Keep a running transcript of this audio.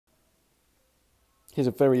Here's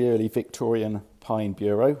a very early Victorian pine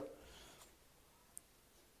bureau.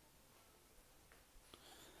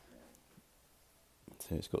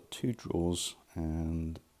 So it's got 2 drawers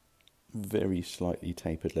and very slightly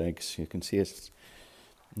tapered legs. You can see it's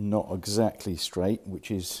not exactly straight, which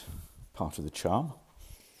is part of the charm.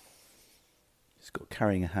 It's got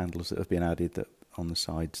carrying handles that have been added on the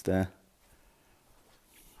sides there.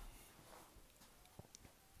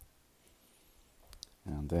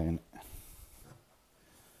 And then,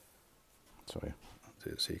 sorry, I'll do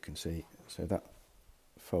it so you can see. So that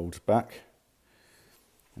folds back,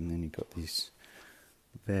 and then you've got these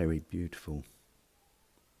very beautiful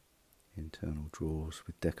internal drawers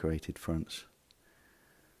with decorated fronts.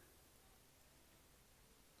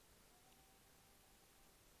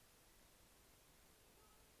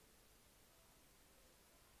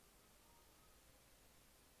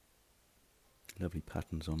 Lovely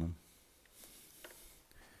patterns on them.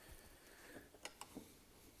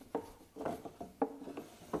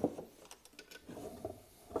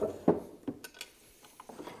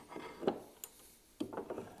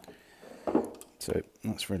 So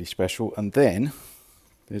that's really special. And then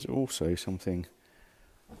there's also something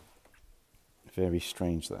very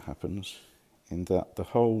strange that happens, in that the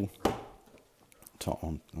whole top,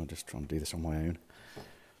 I'll just try and do this on my own.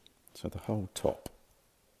 So the whole top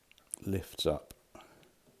lifts up.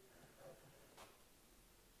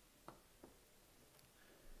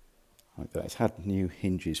 Like that. It's had new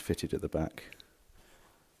hinges fitted at the back.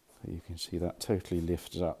 So you can see that totally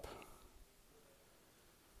lifts up.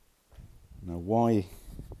 Now why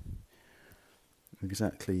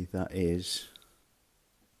exactly that is,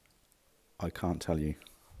 I can't tell you.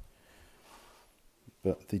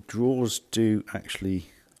 But the drawers do actually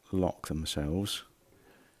lock themselves.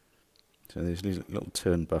 So there's these little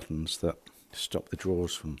turn buttons that stop the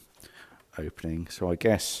drawers from opening. So I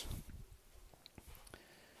guess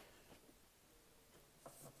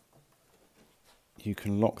you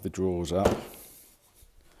can lock the drawers up,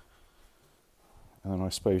 and I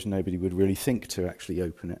suppose nobody would really think to actually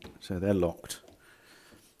open it. So they're locked,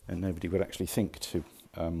 and nobody would actually think to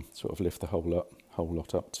sort of lift the whole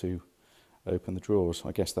lot up to open the drawers.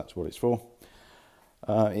 I guess that's what it's for.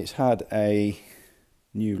 It's had a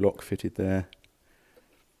new lock fitted there,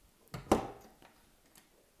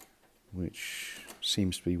 which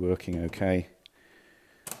seems to be working okay.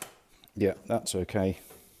 Yeah, that's okay.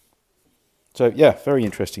 So yeah, very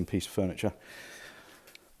interesting piece of furniture.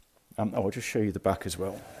 I'll just show you the back as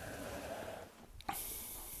well.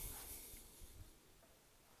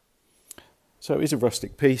 So it is a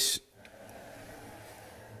rustic piece.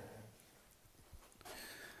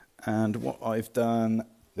 And what I've done,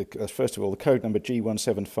 first of all, the code number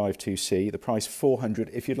G1752C, the price 400.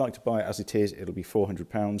 If you'd like to buy it as it is, it'll be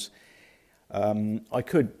 £400. I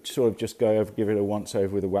could sort of just go over, give it a once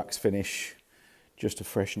over with a wax finish, just to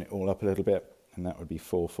freshen it all up a little bit, and that would be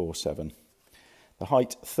 447. The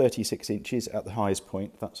height 36 inches at the highest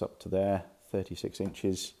point, that's up to there, 36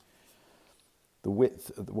 inches. The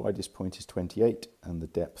width at the widest point is 28 and the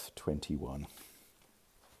depth 21.